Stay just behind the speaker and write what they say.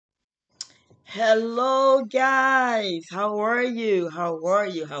Hello guys. How are you? How are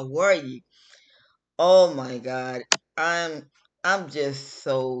you? How are you? Oh my god. I'm I'm just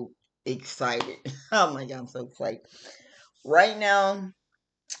so excited. Oh my god, I'm so excited. Right now,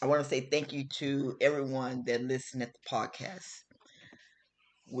 I want to say thank you to everyone that listened at the podcast.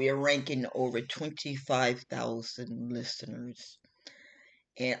 We're ranking over 25,000 listeners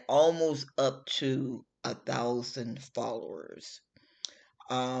and almost up to 1,000 followers.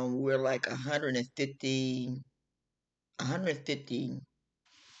 We're like 150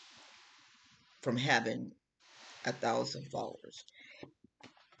 from having 1,000 followers.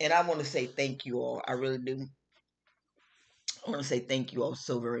 And I want to say thank you all. I really do. I want to say thank you all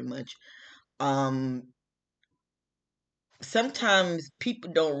so very much. Um, Sometimes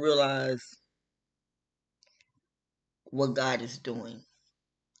people don't realize what God is doing.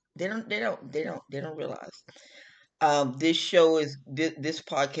 They don't realize. This show is this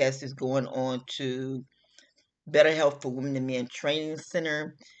podcast is going on to Better Health for Women and Men Training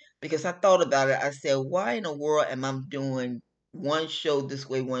Center because I thought about it. I said, why in the world am I doing one show this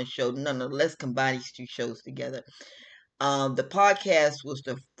way, one show? No, let's combine these two shows together. The podcast was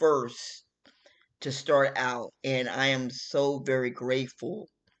the first to start out, and I am so very grateful.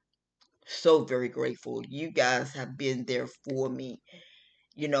 So very grateful. You guys have been there for me,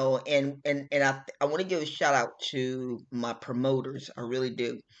 and I want to give a shout out to my promoters. I really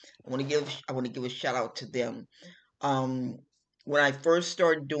do. I want to give a shout out to them. Um, when I first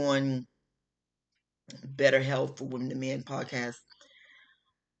started doing Better Health for Women and Men podcast,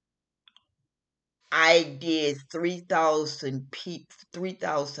 I did 3,000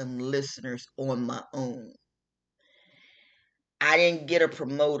 listeners on my own. I didn't get a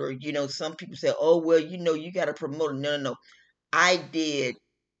promoter. Some people say, "Oh, well, you got a promoter." No, no, no. I did.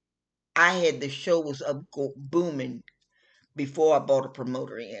 I had the show was up booming before I bought a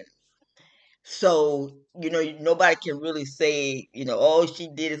promoter in. So, nobody can really say, "Oh, she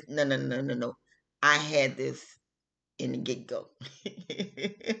did it." No, no, no, no, no. I had this in the get go.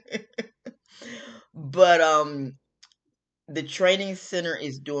 But the training center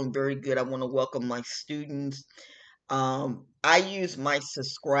is doing very good. I want to welcome my students. I use my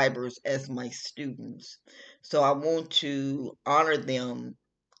subscribers as my students. So I want to honor them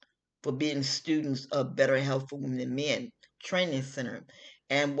for being students of Better Health for Women and Men Training Center.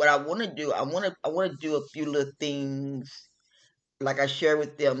 And what I want to do, I want to do a few little things like I shared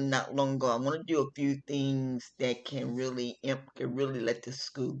with them not long ago. I want to do a few things that can really let the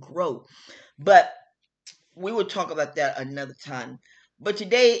school grow. But we will talk about that another time. But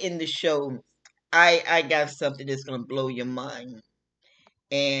today in the show, I got something that's gonna blow your mind.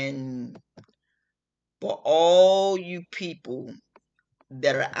 And for all you people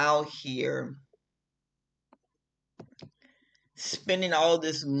that are out here spending all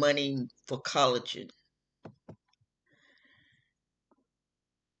this money for collagen,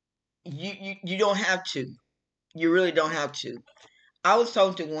 you don't have to. You really don't have to. I was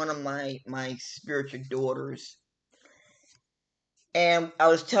talking to one of my spiritual daughters, and I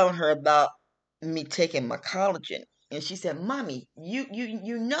was telling her about me taking my collagen, and she said, "Mommy,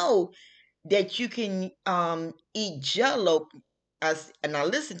 you know that you can eat jello." And I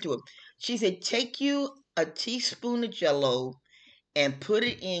listened to her. She said, "Take you a teaspoon of jello and put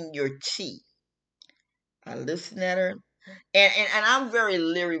it in your tea." I listened at her, and I'm very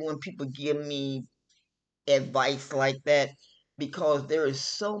leery when people give me advice like that because there is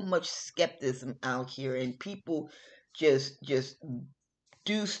so much skepticism out here, and people just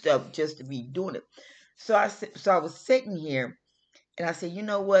do stuff just to be doing it. So I was sitting here and I said, you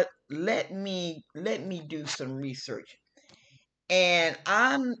know what? Let me do some research. And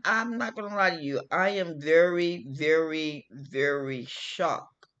I'm not gonna lie to you, I am very, very, very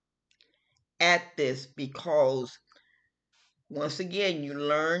shocked at this because once again, you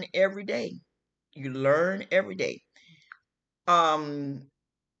learn every day. You learn every day. Um,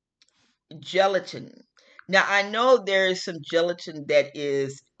 Gelatin. Now I know there is some gelatin that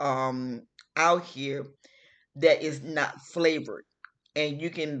is out here that is not flavored, and you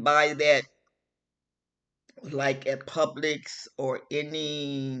can buy that like at Publix or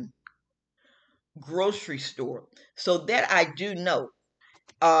any grocery store. So that I do know.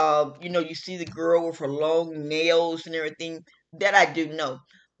 You see the girl with her long nails and everything. That I do know.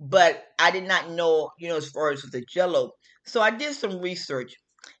 But I did not know, as far as with the jello. So I did some research,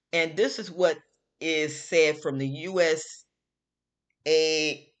 and this is what is said from the USA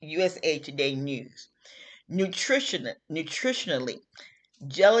Today News. Nutritionally,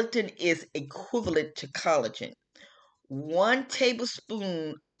 gelatin is equivalent to collagen. 1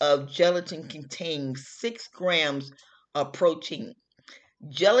 tablespoon of gelatin contains 6 grams of protein.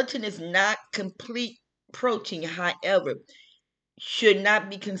 Gelatin is not complete protein, however, should not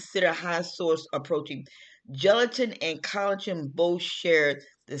be considered a high source of protein. Gelatin and collagen both share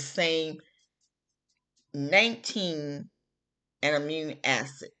the same 19 and amino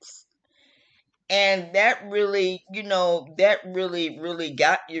acids. And that really, that really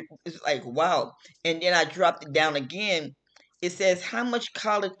got you. It's like, wow. And then I dropped it down again. It says how much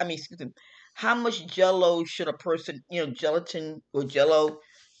excuse me, how much jello should a person, gelatin or jello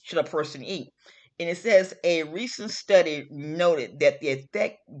should a person eat? And it says a recent study noted that the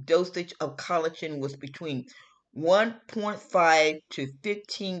effect dosage of collagen was between 1.5 to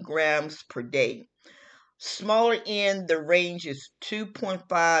 15 grams per day. Smaller end, the range is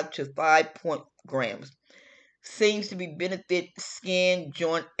 2.5 to 5 grams. Seems to be benefit skin,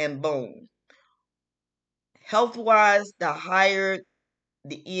 joint, and bone. Health wise, the higher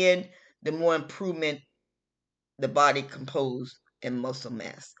the end, the more improvement the body composed and muscle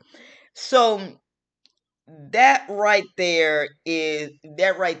mass. So that right there really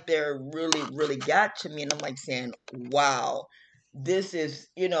got to me, and I'm like saying, wow, this is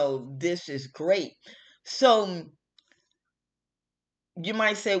great. So you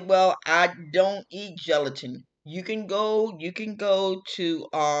might say, well, I don't eat gelatin. You can go to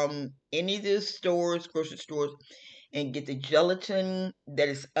any of the stores, grocery stores, and get the gelatin that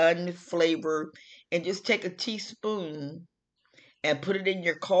is unflavored, and just take a teaspoon and put it in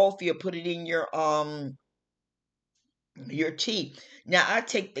your coffee or put it in your tea. Now I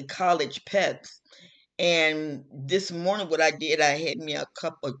take the college peps, and this morning what I did, I had me a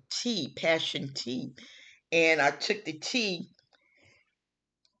cup of tea, passion tea, and I took the tea.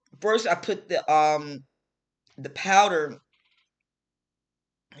 First I put the powder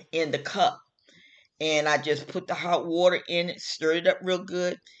in the cup, and I just put the hot water in it, stirred it up real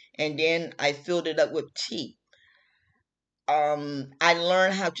good, and then I filled it up with tea. I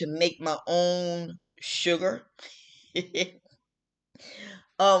learned how to make my own sugar.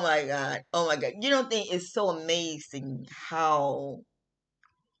 Oh my god. Oh my god. You don't think it's so amazing how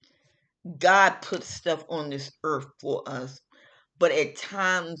God put stuff on this earth for us, but at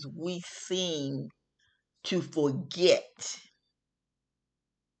times we seem to forget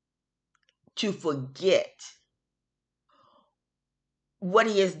what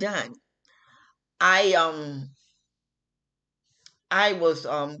he has done. I I was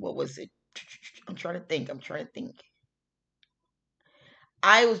what was it? I'm trying to think.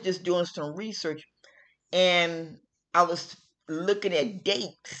 I was just doing some research, and I was looking at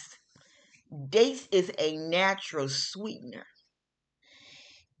dates. Dates is a natural sweetener.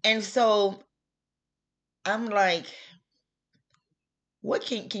 And so I'm like, what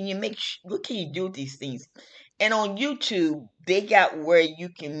can you do with these things? And on YouTube, they got where you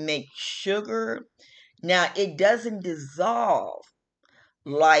can make sugar. Now it doesn't dissolve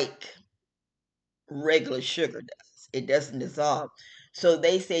like regular sugar does. It doesn't dissolve. So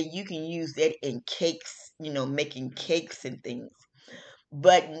they say you can use that in cakes, making cakes and things.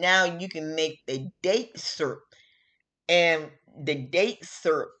 But now you can make the date syrup, and the date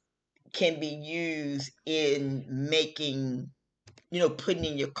syrup can be used in making, putting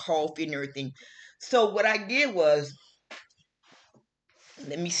in your coffee and everything. So what I did was,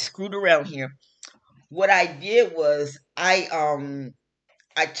 let me scoot around here. What I did was I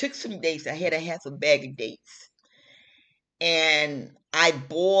took some dates. I had a half a bag of dates, and I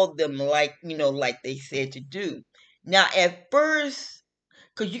boiled them like they said to do. Now at first,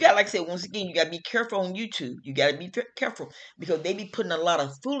 because you got, like I said, once again, you got to be careful on YouTube. You got to be careful because they be putting a lot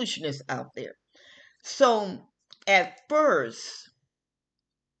of foolishness out there. So at first,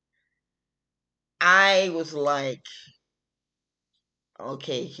 I was like,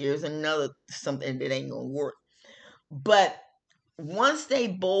 okay, here's another something that ain't gonna work. But once they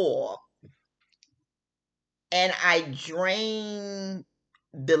boil, and I drain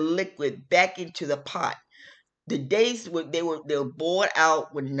the liquid back into the pot, the days they were boiled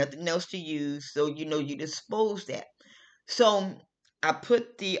out with nothing else to use, so you dispose that. So I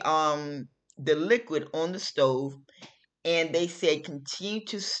put the liquid on the stove, and they said continue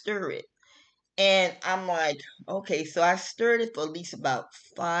to stir it. And I'm like, okay, so I stirred it for at least about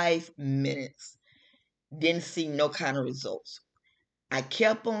 5 minutes. Didn't see no kind of results. I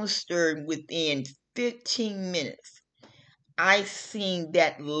kept on stirring. Within 15 minutes, I seen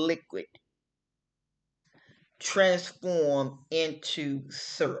that liquid transform into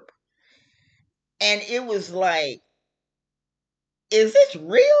syrup. And it was like, is this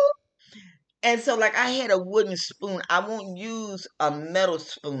real? And so, like, I had a wooden spoon. I won't use a metal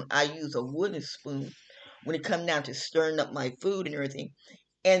spoon. I use a wooden spoon when it come down to stirring up my food and everything.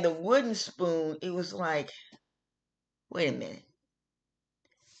 And the wooden spoon, it was like, wait a minute.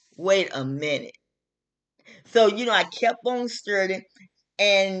 wait a minute. So, I kept on stirring,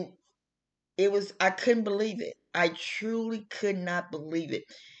 and I couldn't believe it. I truly could not believe it.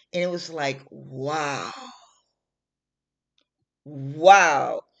 And it was like, wow,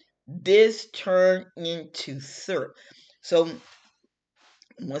 wow, this turned into syrup. So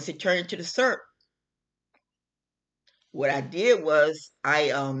once it turned into the syrup, what I did was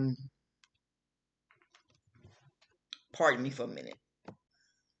pardon me for a minute.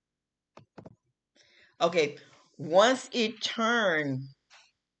 Okay, once it turned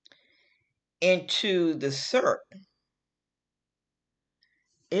into the syrup,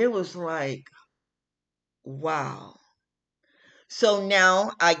 it was like, wow. So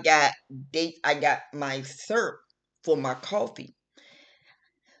now I got my syrup for my coffee.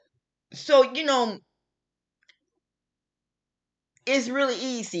 So, it's really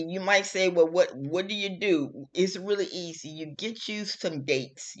easy. You might say, well, what do you do? It's really easy. You get you some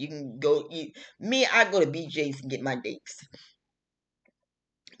dates. You can go I go to BJ's and get my dates.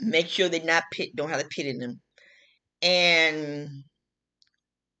 Make sure they're not don't have a pit in them. And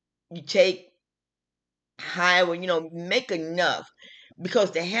you take however, make enough.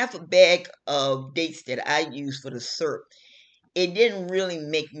 Because the half a bag of dates that I use for the syrup, it didn't really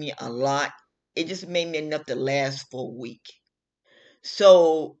make me a lot. It just made me enough to last for a week.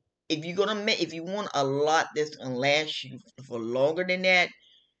 So if you want a lot that's gonna last you for longer than that,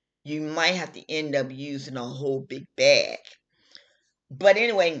 you might have to end up using a whole big bag. But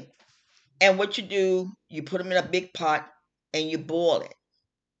anyway, and what you do, you put them in a big pot and you boil it.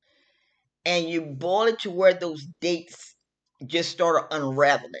 And you boil it to where those dates just start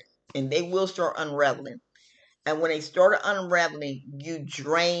unraveling. And they will start unraveling. And when they start unraveling, you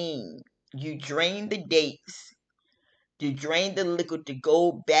drain the dates, you drain the liquid to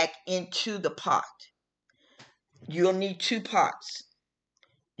go back into the pot. You'll need two pots.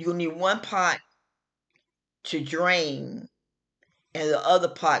 You'll need one pot to drain and the other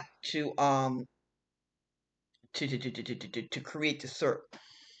pot to create the syrup.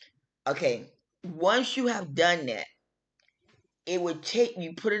 Okay. Once you have done that, it would take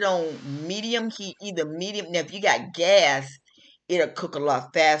you put it on medium heat, either medium. Now, if you got gas, it'll cook a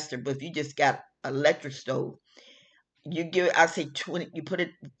lot faster. But if you just got electric stove, I say 20. You put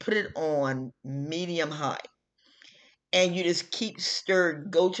it on medium high, and you just keep stirring.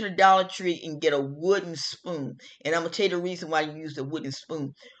 Go to the Dollar Tree and get a wooden spoon. And I'm gonna tell you the reason why you use the wooden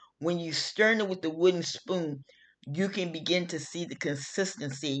spoon. When you stir it with the wooden spoon, you can begin to see the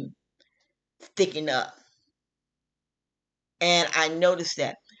consistency thicken up. And I noticed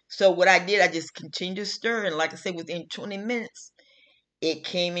that. So what I did, I just continued to stir, and like I said, within 20 minutes, it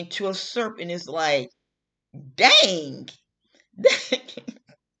came into a syrup, and it's like, dang, it's like,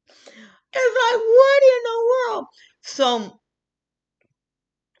 what in the world? So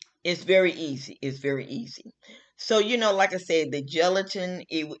it's very easy. It's very easy. So like I said, the gelatin,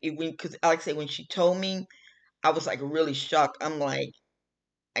 it went because like I said, when she told me, I was like really shocked. I'm like,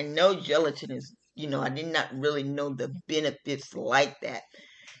 I know gelatin is, I did not really know the benefits like that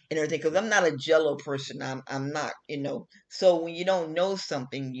and everything because I'm not a jello person. I'm not, So when you don't know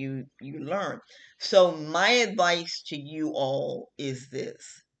something, you learn. So my advice to you all is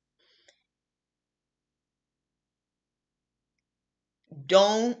this: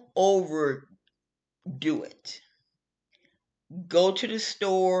 don't overdo it. Go to the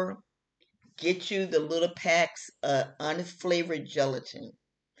store, get you the little packs of unflavored gelatin,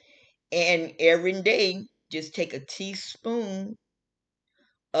 and every day just take a teaspoon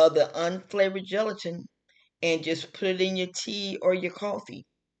of the unflavored gelatin and just put it in your tea or your coffee,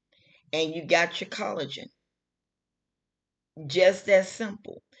 and you got your collagen. Just that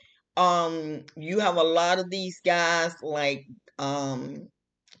simple. You have a lot of these guys like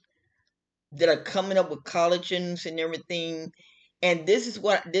that are coming up with collagens and everything, and this is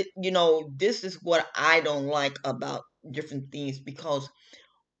what I don't like about different things, because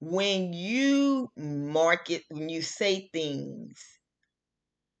when when you say things,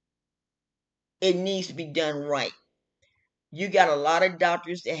 it needs to be done right. You got a lot of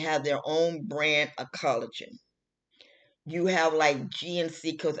doctors that have their own brand of collagen. You have like GNC,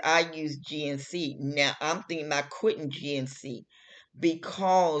 because I use GNC. Now I'm thinking about quitting GNC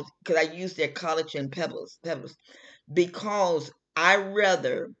because I use their collagen pebbles, because I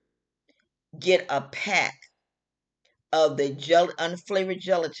rather get a pack of the unflavored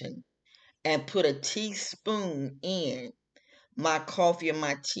gelatin and put a teaspoon in my coffee or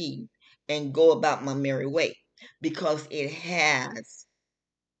my tea and go about my merry way, because it has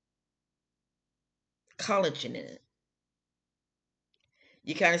collagen in it.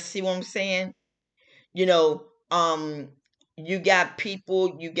 You kind of see what I'm saying? You know, um, You got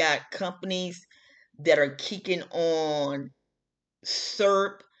people, you got companies that are kicking on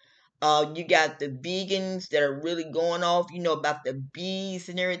syrup. You got the vegans that are really going off, about the bees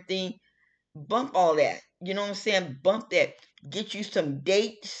and everything. Bump all that. You know what I'm saying? Bump that. Get you some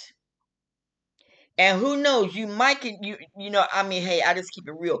dates. And who knows, you might can I mean, hey, I just keep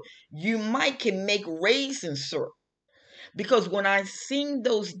it real. You might can make raisin syrup. Because when I seen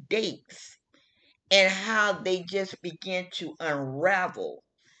those dates and how they just begin to unravel,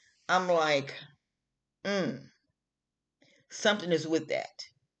 I'm like, something is with that.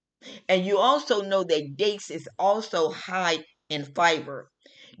 And you also know that dates is also high in fiber.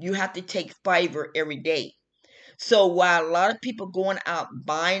 You have to take fiber every day. So while a lot of people going out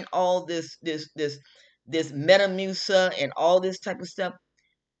buying all this Metamucil and all this type of stuff,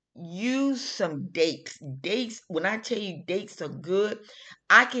 use some dates. Dates, when I tell you dates are good,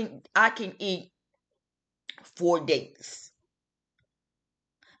 I can eat 4 dates.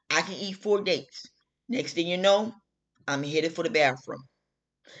 I can eat 4 dates. Next thing you know, I'm headed for the bathroom.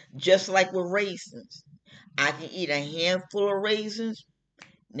 Just like with raisins. I can eat a handful of raisins.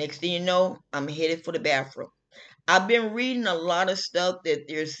 Next thing you know, I'm headed for the bathroom. I've been reading a lot of stuff that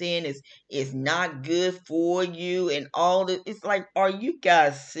they're saying is not good for you and all that. It's like, are you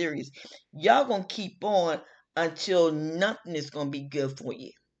guys serious? Y'all gonna keep on until nothing is gonna be good for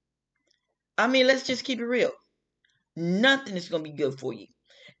you. I mean, let's just keep it real. Nothing is gonna be good for you.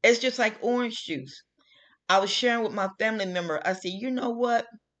 It's just like orange juice. I was sharing with my family member. I said, you know what?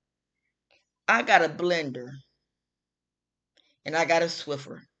 I got a blender and I got a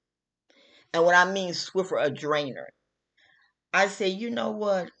Swiffer. And when I mean Swiffer, a drainer. I say, you know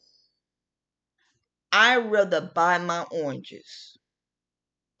what? I rather buy my oranges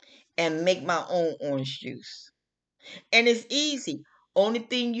and make my own orange juice. And it's easy. Only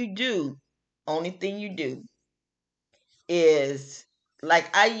thing you do is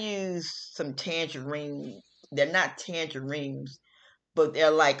like I use some tangerine. They're not tangerines, but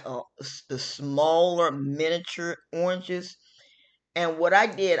they're like the smaller miniature oranges. And what I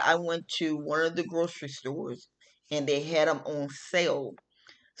did, I went to one of the grocery stores and they had them on sale.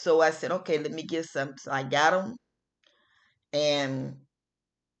 So I said, okay, let me get some. So I got them and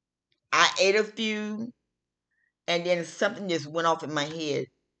I ate a few, and then something just went off in my head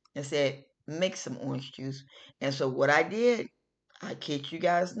and said, make some orange juice. And so what I did, I kid you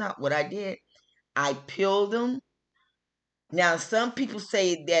guys not, what I did, I peeled them. Now, some people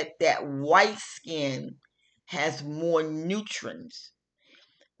say that that white skin has more nutrients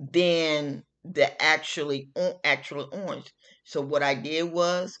than the actual orange. So what I did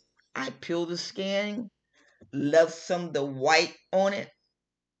was I peeled the skin, left some of the white on it,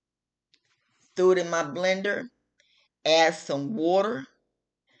 threw it in my blender, add some water,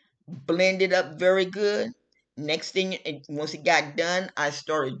 blend it up very good. Next thing, once it got done, I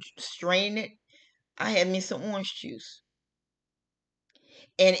started straining it. I had me some orange juice,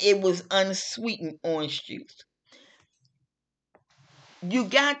 and it was unsweetened orange juice. You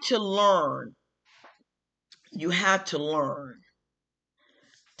got to learn. You have to learn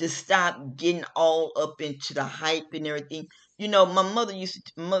to stop getting all up into the hype and everything. My mother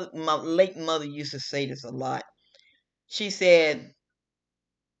my late mother used to say this a lot. She said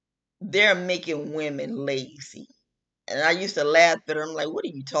they're making women lazy. And I used to laugh at her. I'm like, what are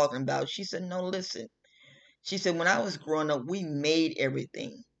you talking about? She said, no, listen. She said, when I was growing up, we made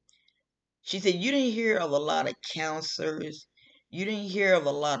everything. She said, you didn't hear of a lot of counselors. You didn't hear of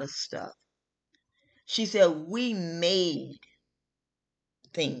a lot of stuff. She said, we made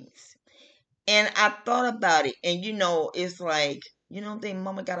things. And I thought about it. And, it's like, I think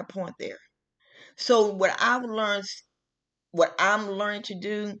mama got a point there. So what I'm learning to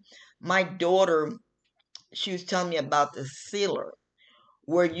do, my daughter, she was telling me about the sealer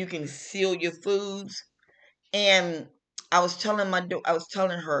where you can seal your foods. And I was telling my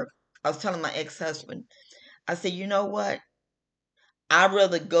ex-husband, I said, you know what? I'd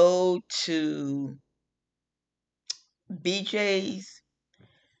rather go to BJ's,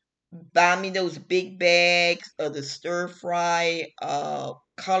 buy me those big bags of the stir fry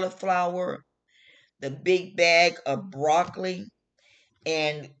cauliflower, the big bag of broccoli,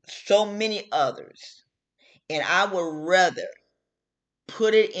 and so many others. And I would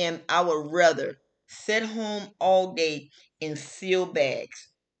rather sit home all day in sealed bags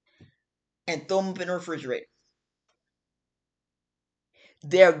and throw them up in the refrigerator.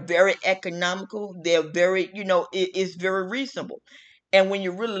 They're very economical. They're very, it's very reasonable. And when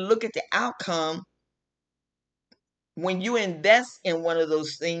you really look at the outcome, when you invest in one of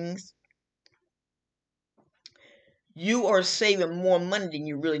those things, you are saving more money than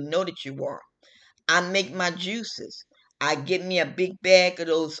you really know that you are. I make my juices. I get me a big bag of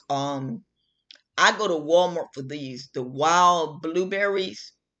those. I go to Walmart for these, the wild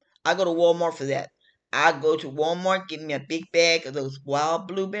blueberries. I go to Walmart for that. I go to Walmart, get me a big bag of those wild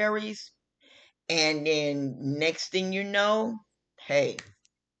blueberries, and then next thing you know, hey,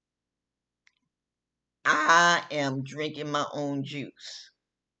 I am drinking my own juice.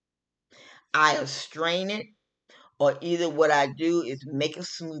 I strain it, or either what I do is make a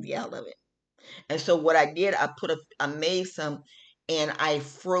smoothie out of it. And so what I did, I made some, and I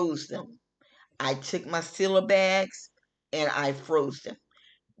froze them. I took my sealer bags and I froze them.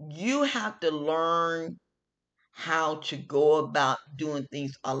 You have to learn how to go about doing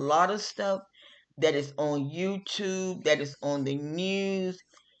things. A lot of stuff that is on YouTube, that is on the news,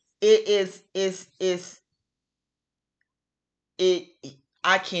 it it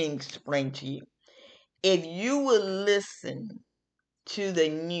I can't explain to you. If you would listen to the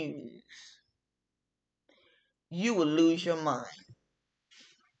news, you will lose your mind.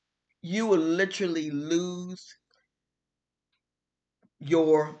 You will literally lose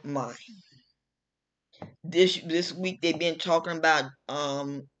your mind. This week they've been talking about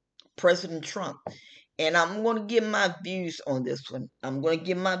President Trump, and I'm going to give my views on this one. I'm going to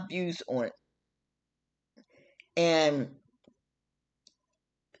give my views on it, and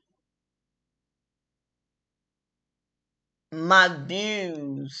my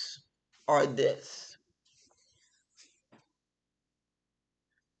views are this: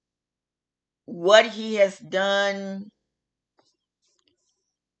 what he has done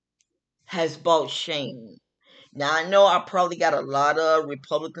has brought shame. Now I know I probably got a lot of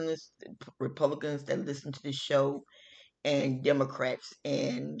Republicans that listen to the show, and Democrats,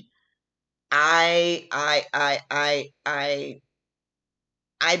 and I I I I I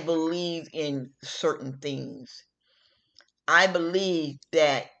I believe in certain things. I believe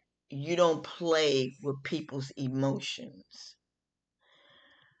that you don't play with people's emotions.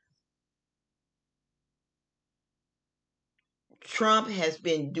 Trump has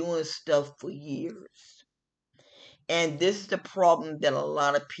been doing stuff for years. And this is the problem that a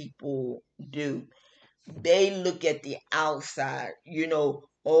lot of people do. They look at the outside,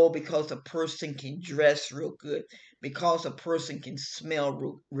 oh, because a person can dress real good, because a person can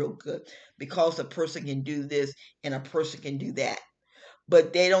smell real good, because a person can do this and a person can do that.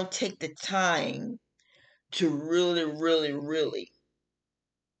 But they don't take the time to really, really, really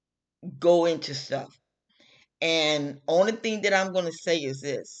go into stuff. And only thing that I'm going to say is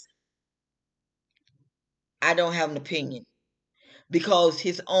this: I don't have an opinion because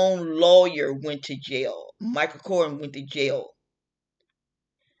his own lawyer went to jail. Michael Cohen went to jail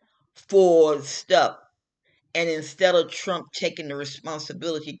for stuff. And instead of Trump taking the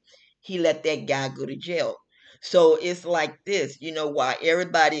responsibility, he let that guy go to jail. So it's like this, why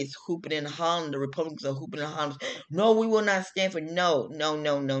everybody is hooping and hollering, the Republicans are hooping and hollering. No, we will not stand for no, no,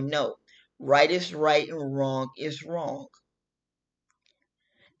 no, no, no. Right is right and wrong is wrong.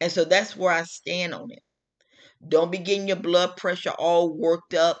 And so that's where I stand on it. Don't be getting your blood pressure all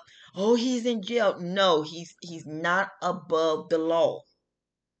worked up. Oh, he's in jail. No, he's not above the law.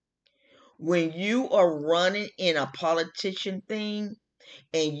 When you are running in a politician thing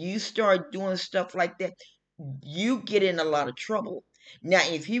and you start doing stuff like that, you get in a lot of trouble. Now,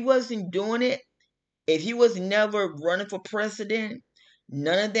 if he wasn't doing it, if he was never running for president,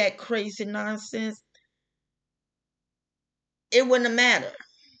 none of that crazy nonsense, it wouldn't have mattered.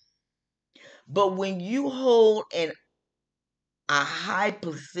 But when you hold a high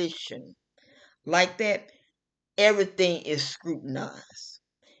position like that, everything is scrutinized.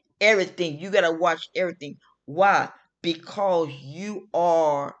 Everything. You got to watch everything. Why? Because you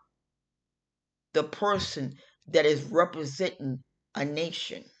are the person that is representing a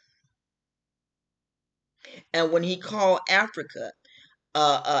nation. And when he called Africa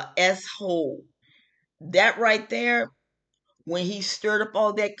S-hole, that right there, when he stirred up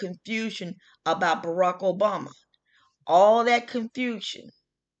all that confusion about Barack Obama, all that confusion.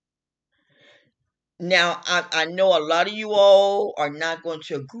 Now, I know a lot of you all are not going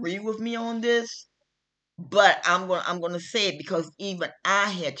to agree with me on this, but I'm going to say it because even I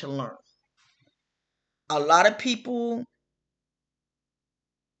had to learn. A lot of people,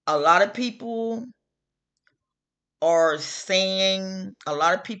 a lot of people are saying, a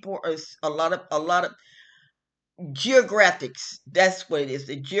lot of people are a lot of geographics. That's what it is.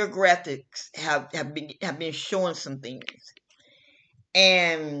 The geographics have been showing some things,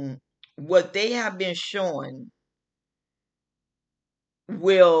 and what they have been showing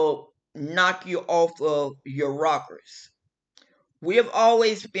will knock you off of your rockers. We have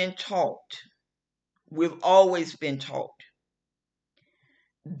always been taught. We've always been taught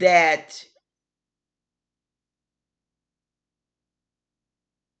that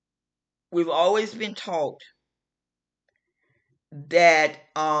we've always been taught that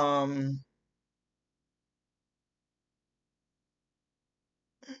oh,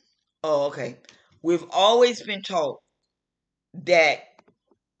 okay. We've always been taught that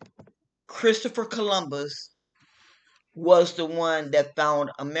Christopher Columbus was the one that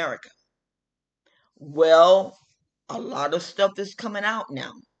found America. Well, a lot of stuff is coming out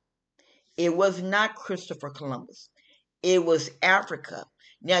now. It was not Christopher Columbus. It was Africa.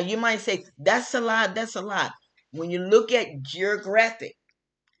 Now you might say that's a lie, that's a lie. When you look at geographic,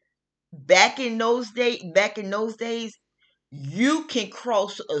 back in those days, you can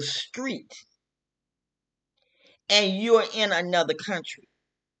cross a street and you're in another country.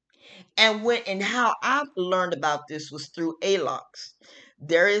 And how I've learned about this was through ALOX.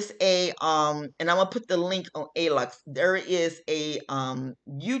 There is and I'm gonna put the link on ALOX. There is a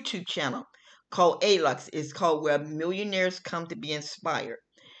YouTube channel called ALOX. It's called Where Millionaires Come to Be Inspired.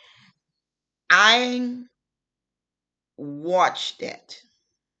 I watched that,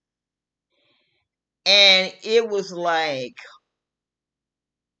 and it was like,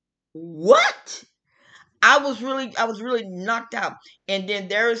 what? I was really knocked out. And then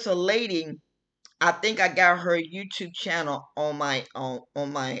there's a lady, I think I got her YouTube channel on my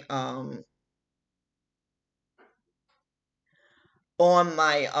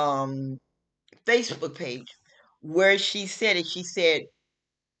Facebook page, where she said it. She said,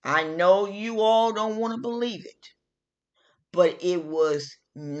 I know you all don't want to believe it, but it was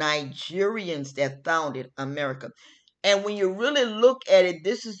Nigerians that founded America. And when you really look at it,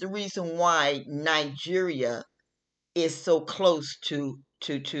 this is the reason why Nigeria is so close to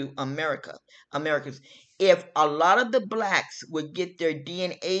Americans. If a lot of the blacks would get their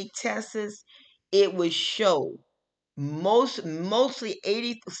DNA tests, it would show mostly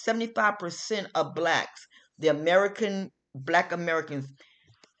 80 75% of blacks, the black Americans,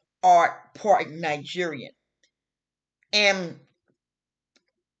 are part Nigerian. And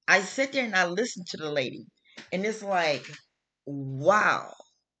I sit there and I listen to the lady, and it's like, wow,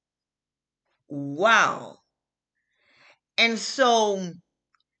 wow. And so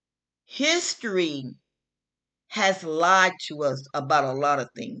history has lied to us about a lot of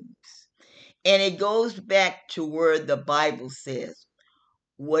things. And it goes back to where the Bible says,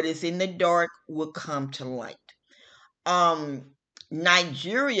 what is in the dark will come to light. Um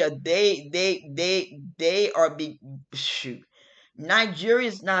Nigeria, they are big shoot. Nigeria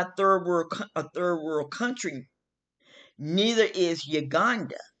is not a third world country. Neither is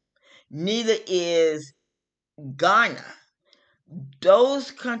Uganda. Neither is Ghana.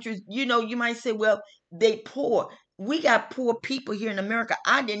 Those countries, you might say, well, they poor. We got poor people here in America.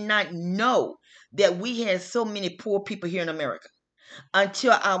 I did not know that we had so many poor people here in America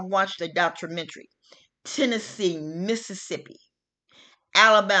until I watched the documentary. Tennessee, Mississippi,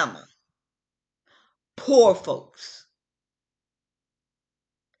 Alabama, poor folks.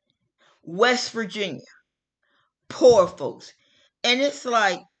 West Virginia, poor folks. And it's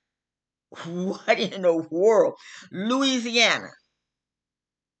like, what in the world? Louisiana.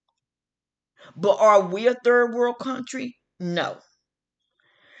 But are we a third world country? No.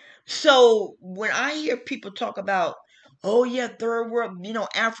 So when I hear people talk about, oh yeah, third world,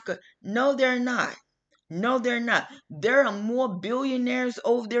 Africa, no, they're not. No, they're not. There are more billionaires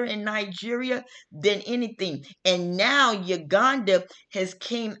over there in Nigeria than anything. And now Uganda has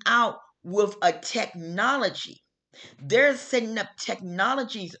came out with a technology. They're setting up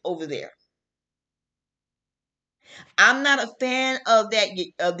technologies over there. I'm not a fan of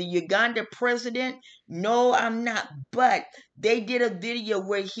the Uganda president. No, I'm not. But they did a video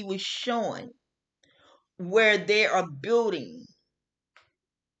where he was showing where they are building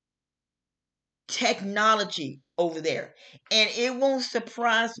technology over there. And it won't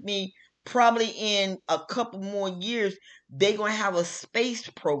surprise me, probably in a couple more years, they're going to have a space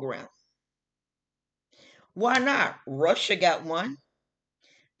program. Why not? Russia got one.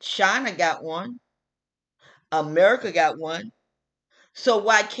 China got one. America got one. So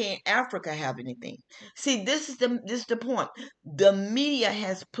why can't Africa have anything? See, this is the point. The media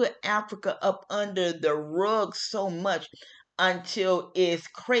has put Africa up under the rug so much until it's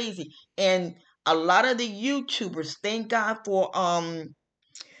crazy. And a lot of the YouTubers, thank God for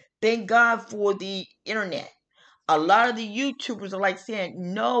the internet. A lot of the YouTubers are like saying,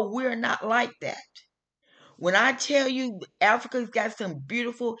 no, we're not like that. When I tell you Africa's got some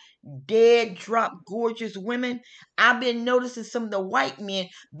beautiful, dead, drop, gorgeous women, I've been noticing some of the white men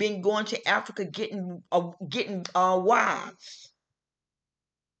been going to Africa getting wives.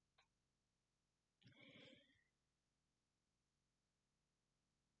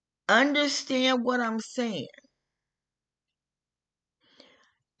 Understand what I'm saying?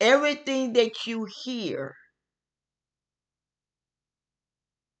 Everything that you hear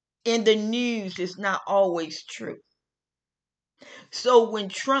in the news is not always true. So when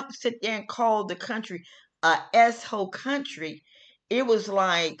Trump sat there and called the country a S-hole country, it was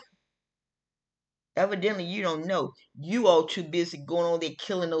like, evidently you don't know. You all too busy going on there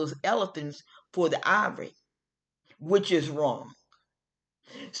killing those elephants for the ivory, which is wrong.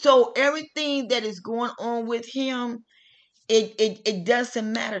 So everything that is going on with him, it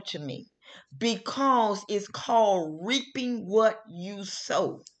doesn't matter to me, because it's called reaping what you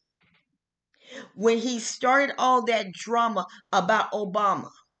sow. When he started all that drama about Obama,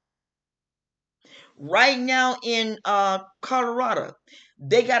 right now in Colorado,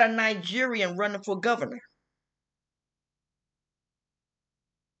 they got a Nigerian running for governor.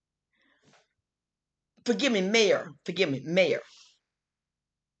 Forgive me, mayor. Forgive me, mayor.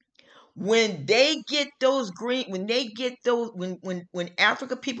 When they get those green, when they get those, when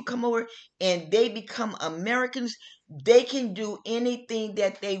Africa people come over and they become Americans, they can do anything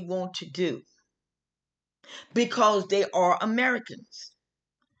that they want to do because they are Americans.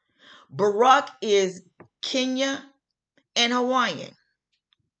 Barack is Kenya and Hawaiian.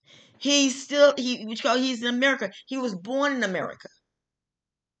 He's in America. He was born in America.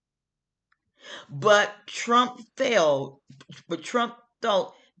 But Trump failed. But Trump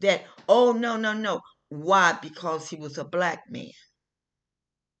thought that, oh, no, no, no. Why? Because he was a black man.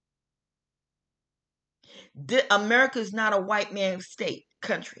 America is not a white man's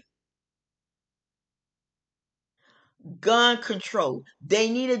country. Gun control. They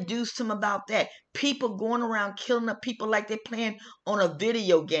need to do something about that. People going around killing the people like they're playing on a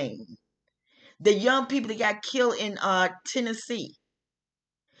video game. The young people that got killed in Tennessee.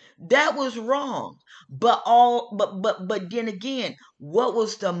 That was wrong. But then again, what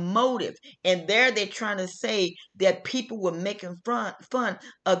was the motive? And there they're trying to say that people were making fun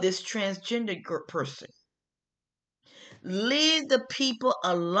of this transgender person. Leave the people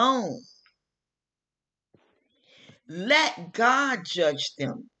alone. Let God judge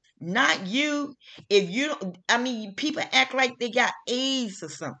them, not you. If you don't, I mean, people act like they got AIDS or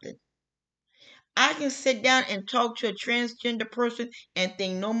something. I can sit down and talk to a transgender person and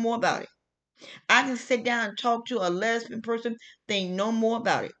think no more about it. I can sit down and talk to a lesbian person, think no more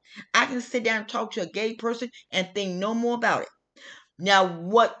about it. I can sit down and talk to a gay person and think no more about it. Now,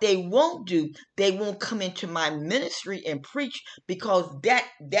 what they won't do, they won't come into my ministry and preach, because that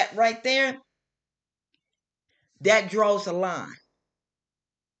right there, that draws a line.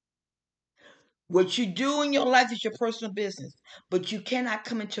 What you do in your life is your personal business, but you cannot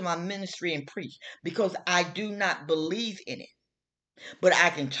come into my ministry and preach, because I do not believe in it. But I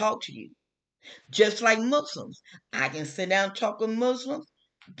can talk to you. Just like Muslims, I can sit down and talk with Muslims,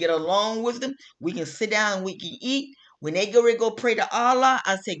 get along with them. We can sit down and we can eat. When they go to go pray to Allah,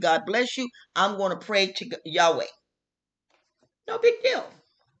 I say, God bless you. I'm going to pray to Yahweh. No big deal.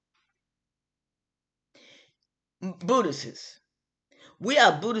 Buddhists. We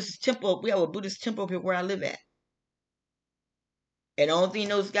have a Buddhist temple. We have a Buddhist temple here where I live at. And the only thing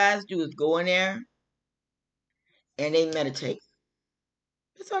those guys do is go in there and they meditate.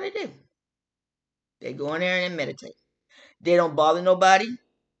 That's all they do. They go in there and they meditate. They don't bother nobody.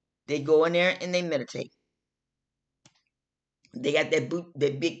 They go in there and they meditate. They got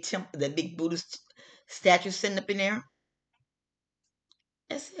that big temple, that big Buddhist statue sitting up in there.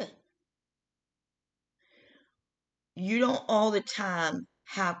 That's it. You don't all the time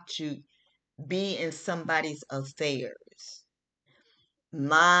have to be in somebody's affairs.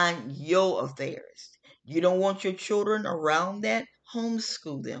 Mind your affairs. You don't want your children around that?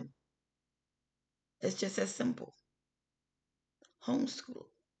 Homeschool them. It's just as simple. Homeschool.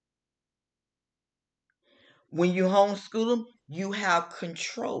 When you homeschool them, you have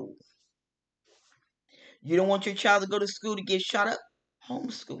control. You don't want your child to go to school to get shot up?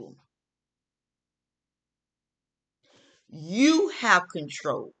 Homeschool them. You have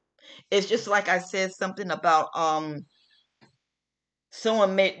control. It's just like I said something about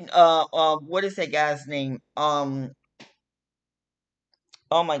someone made what is that guy's name? Oh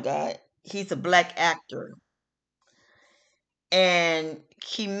my God. He's a black actor. And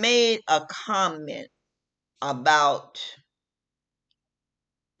he made a comment about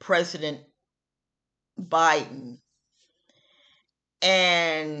President Biden.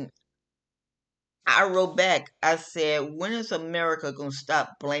 And I wrote back, I said, when is America going to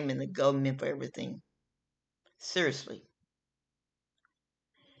stop blaming the government for everything? Seriously.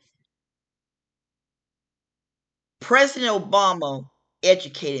 President Obama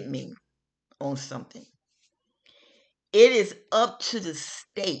educated me on something. It is up to the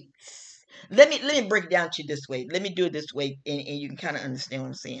states Let me break it down to you this way. Let me do it this way, and you can kind of understand what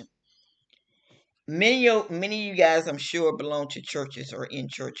I'm saying. Many of you guys, I'm sure, belong to churches or in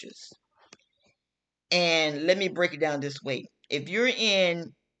churches. And let me break it down this way. If you're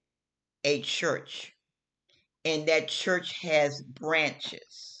in a church and that church has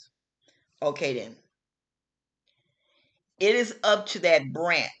branches, okay, then it is up to that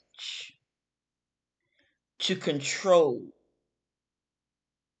branch to control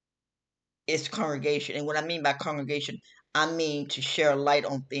its congregation. And what I mean by congregation, I mean to share light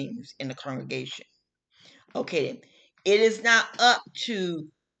on things in the congregation. Okay, then it is not up to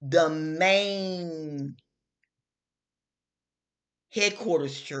the main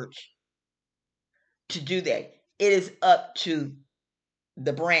headquarters church to do that. It is up to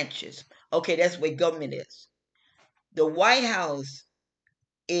the branches. Okay, that's where government is. The White House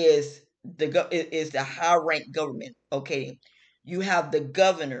is the high rank government. Okay, you have the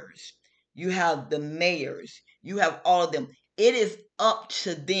governors, you have the mayors, you have all of them. It is up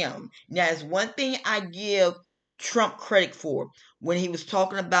to them. Now, it's one thing I give Trump credit for when he was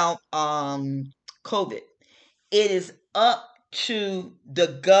talking about COVID. It is up to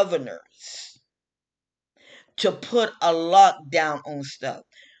the governors to put a lockdown on stuff.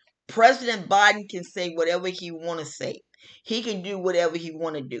 President Biden can say whatever he want to say. He can do whatever he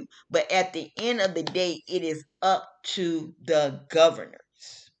want to do. But at the end of the day, it is up to the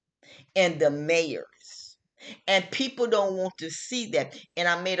governors and the mayors. And people don't want to see that. And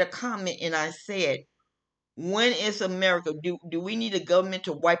I made a comment and I said, when is America? Do we need a government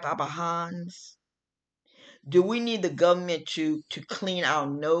to wipe our behinds? Do we need the government to clean our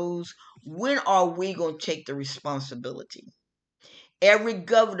nose? When are we going to take the responsibility? Every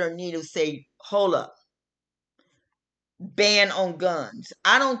governor need to say, hold up, ban on guns.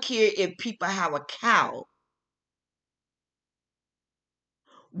 I don't care if people have a cow.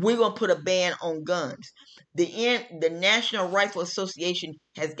 We're gonna put a ban on guns. The National Rifle Association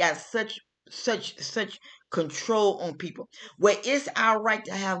has got such control on people. Well, it's our right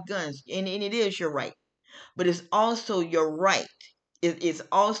to have guns, and it is your right, but it's also your right. It's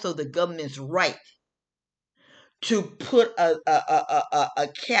also the government's right to put a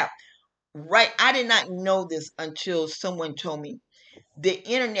cap. Right, I did not know this until someone told me. The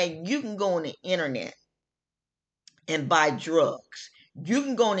internet, you can go on the internet and buy drugs. You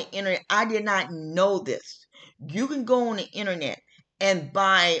can go on the internet. I did not know this. You can go on the internet and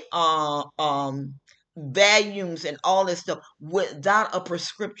buy volumes and all this stuff without a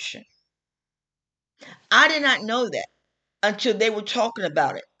prescription. I did not know that until they were talking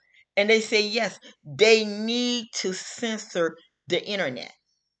about it. And they say, yes, they need to censor the internet.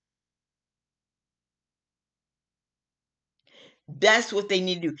 That's what they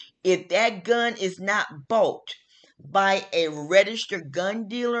need to do. If that gun is not bought by a registered gun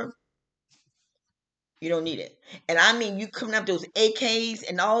dealer, you don't need it. And I mean, you coming up those AKs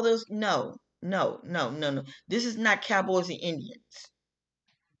and all those. No, no, no, no, no. This is not cowboys and Indians.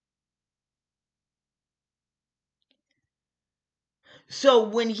 So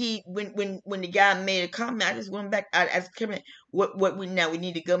when the guy made a comment, I just went back. I asked him, what we now we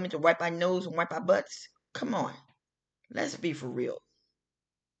need the government to wipe our nose and wipe our butts. Come on, let's be for real.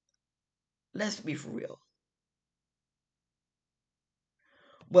 Let's be for real.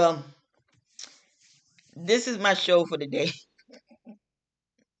 Well, this is my show for the day.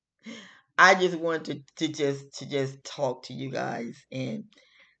 I just wanted to just talk to you guys and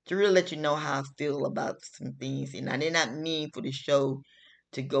to really let you know how I feel about some things. And I did not mean for the show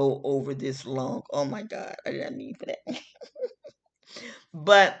to go over this long. Oh my God, I did not mean for that.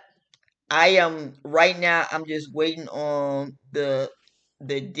 But I am right now. I'm just waiting on the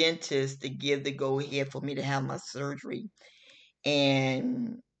dentist to give the go ahead for me to have my surgery.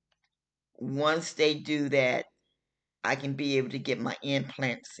 And once they do that, I can be able to get my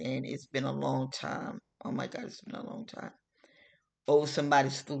implants in. It's been a long time. Oh my God, it's been a long time. Oh,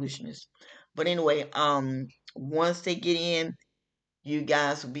 somebody's foolishness. But anyway, once they get in, you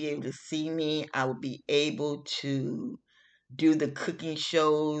guys will be able to see me. I will be able to do the cooking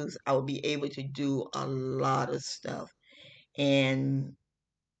shows. I will be able to do a lot of stuff. And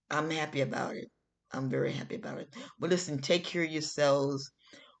I'm happy about it. I'm very happy about it. But listen, take care of yourselves.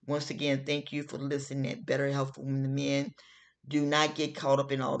 Once again, thank you for listening at Better Health for Women and Men. Do not get caught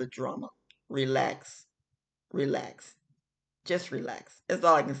up in all the drama. Relax. Relax. Just relax. That's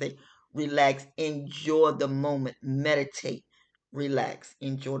all I can say. Relax. Enjoy the moment. Meditate. Relax.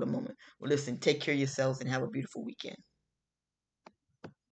 Enjoy the moment. Well, listen, take care of yourselves and have a beautiful weekend.